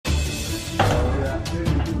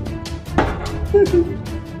Hello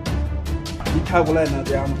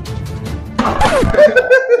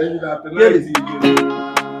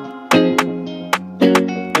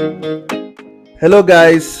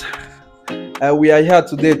guys, we are here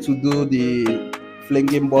today to do the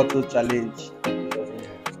flinging bottle challenge.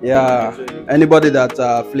 Yeah, anybody that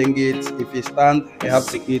fling it, if you stand, you have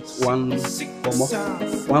to eat one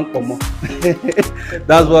pomo.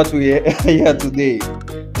 That's what we are here today.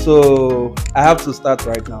 So I have to start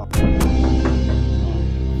right now.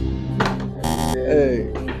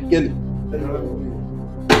 Hey, Kelly.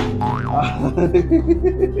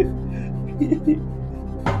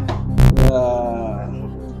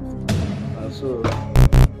 So.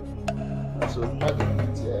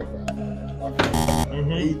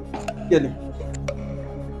 Kelly.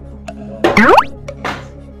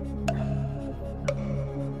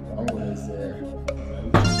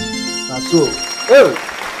 So, oh,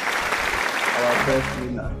 our first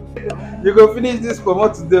winner. You go finish this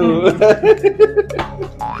promote today.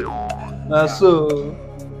 So,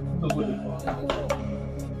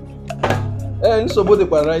 hey, so both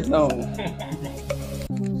right now.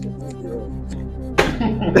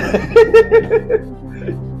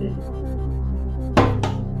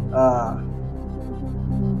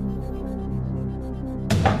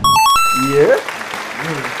 Yeah.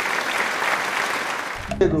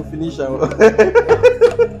 You go finish our.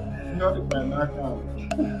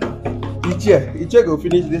 Iche go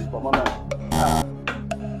finish this for mama.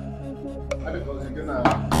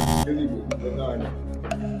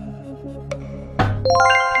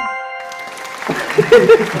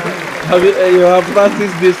 You have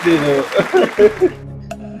practiced this thing.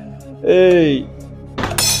 Hey,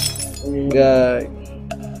 guy.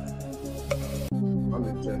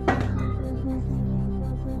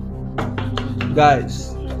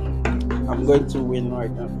 Guys, I'm going to win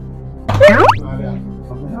right now.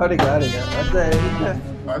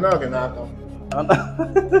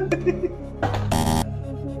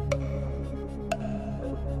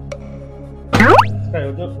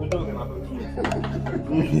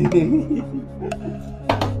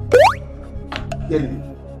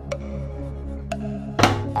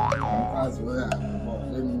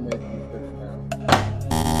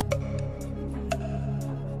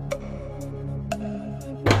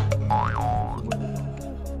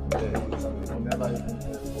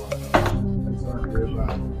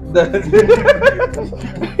 Hey,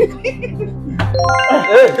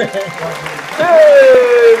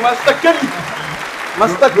 Master Kelly.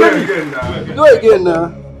 Do it again now.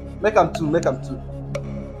 Make them two.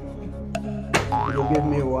 You give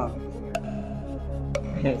me one.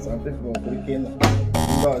 Some people breaking.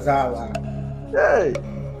 Hey.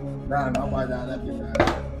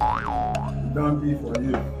 Don't be for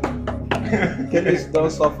you. Kelly's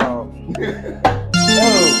don't suffer. Oh.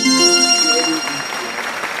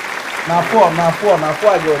 Now four, I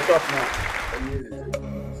go top now.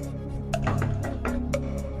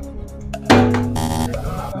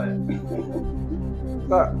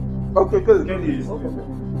 Okay, good.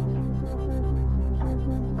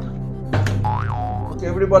 Okay,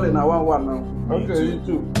 everybody now one now. Okay, you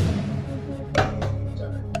too.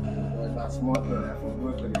 That's small thing. I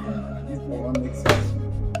forgot this one makes sense.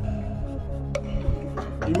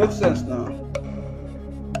 It makes sense now.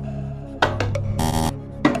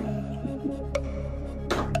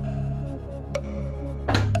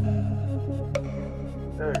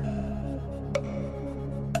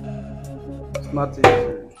 It's not easy.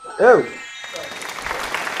 Oh!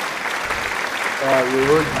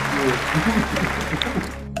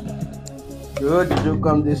 You heard the joke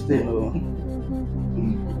come this thing. Oh.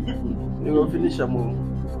 You will finish a move.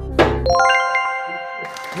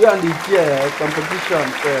 You and the chair competition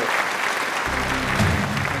first.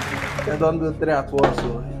 You don't do three at once.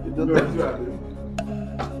 So you do three.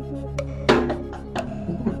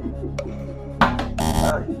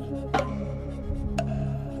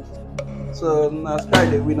 So now Sky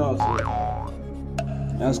the winners.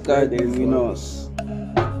 Now Sky the winners.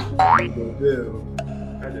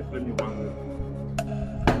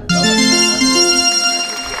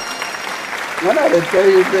 When I tell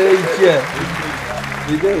you say chair,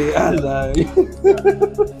 you don't answer.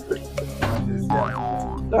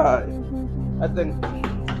 I think.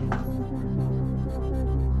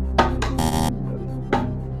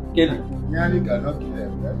 Kill. Nearly cannot kill them.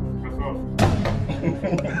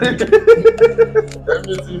 Let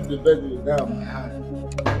me see if the bed is down my hand.